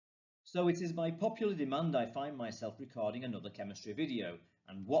So it is by popular demand I find myself recording another chemistry video,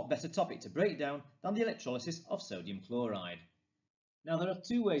 and what better topic to break down than the electrolysis of sodium chloride. Now there are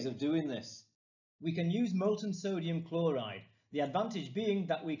two ways of doing this. We can use molten sodium chloride, the advantage being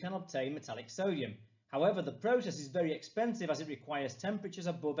that we can obtain metallic sodium. However, the process is very expensive as it requires temperatures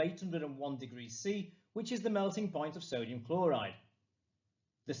above 801 degrees C, which is the melting point of sodium chloride.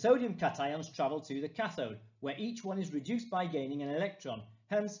 The sodium cations travel to the cathode, where each one is reduced by gaining an electron,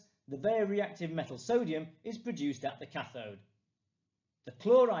 hence the very reactive metal sodium is produced at the cathode. The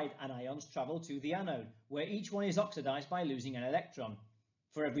chloride anions travel to the anode, where each one is oxidized by losing an electron.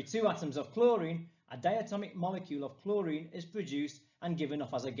 For every 2 atoms of chlorine, a diatomic molecule of chlorine is produced and given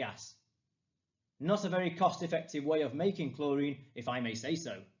off as a gas. Not a very cost-effective way of making chlorine, if I may say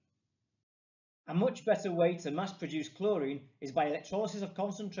so. A much better way to mass-produce chlorine is by electrolysis of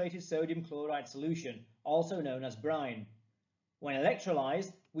concentrated sodium chloride solution, also known as brine. When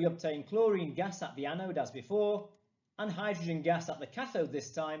electrolyzed, we obtain chlorine gas at the anode as before, and hydrogen gas at the cathode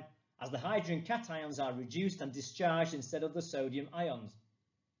this time, as the hydrogen cations are reduced and discharged instead of the sodium ions.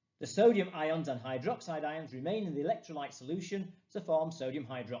 The sodium ions and hydroxide ions remain in the electrolyte solution to form sodium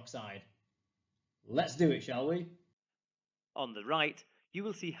hydroxide. Let's do it, shall we? On the right, you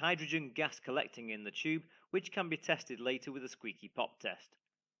will see hydrogen gas collecting in the tube, which can be tested later with a squeaky pop test.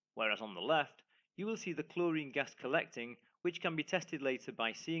 Whereas on the left, you will see the chlorine gas collecting, which can be tested later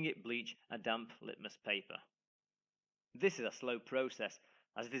by seeing it bleach a damp litmus paper. This is a slow process,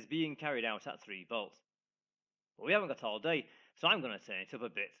 as it is being carried out at 3 volts. But we haven't got all day, so I'm going to turn it up a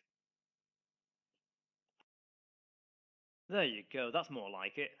bit. There you go, that's more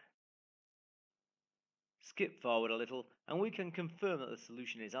like it. Skip forward a little, and we can confirm that the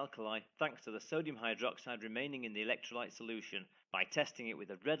solution is alkali thanks to the sodium hydroxide remaining in the electrolyte solution by testing it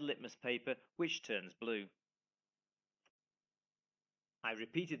with a red litmus paper which turns blue. I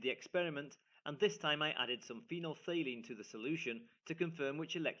repeated the experiment, and this time I added some phenolphthalein to the solution to confirm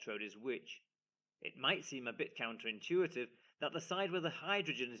which electrode is which. It might seem a bit counterintuitive that the side where the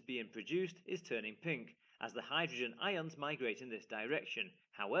hydrogen is being produced is turning pink, as the hydrogen ions migrate in this direction.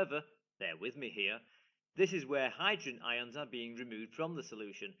 However, bear with me here, this is where hydrogen ions are being removed from the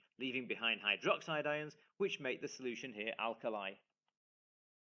solution, leaving behind hydroxide ions, which make the solution here alkali.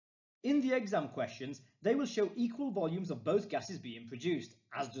 In the exam questions, they will show equal volumes of both gases being produced,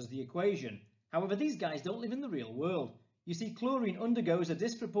 as does the equation. However, these guys don't live in the real world. You see, chlorine undergoes a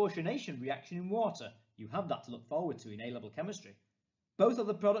disproportionation reaction in water. You have that to look forward to in A-level chemistry. Both of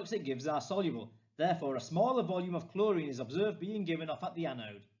the products it gives are soluble, therefore a smaller volume of chlorine is observed being given off at the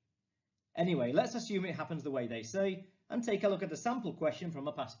anode. Anyway, let's assume it happens the way they say, and take a look at the sample question from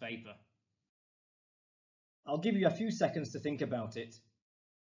a past paper. I'll give you a few seconds to think about it.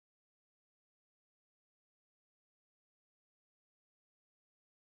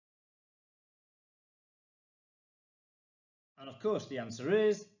 And of course the answer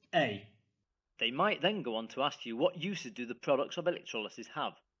is A. They might then go on to ask you what uses do the products of electrolysis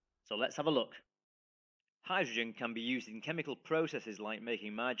have. So let's have a look. Hydrogen can be used in chemical processes like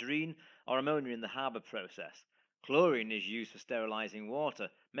making margarine or ammonia in the Haber process. Chlorine is used for sterilizing water,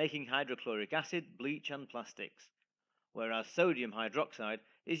 making hydrochloric acid, bleach and plastics. Whereas sodium hydroxide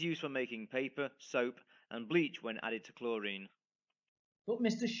is used for making paper, soap and bleach when added to chlorine. But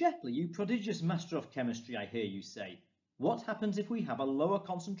Mr. Shepley, you prodigious master of chemistry, I hear you say. What happens if we have a lower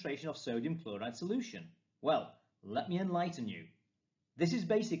concentration of sodium chloride solution? Well, let me enlighten you. This is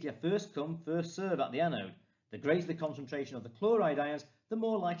basically a first come, first serve at the anode. The greater the concentration of the chloride ions, the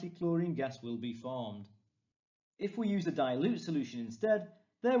more likely chlorine gas will be formed. If we use a dilute solution instead,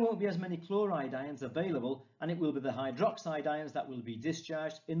 there won't be as many chloride ions available, and it will be the hydroxide ions that will be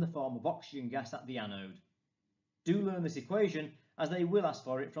discharged in the form of oxygen gas at the anode. Do learn this equation, as they will ask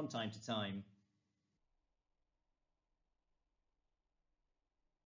for it from time to time.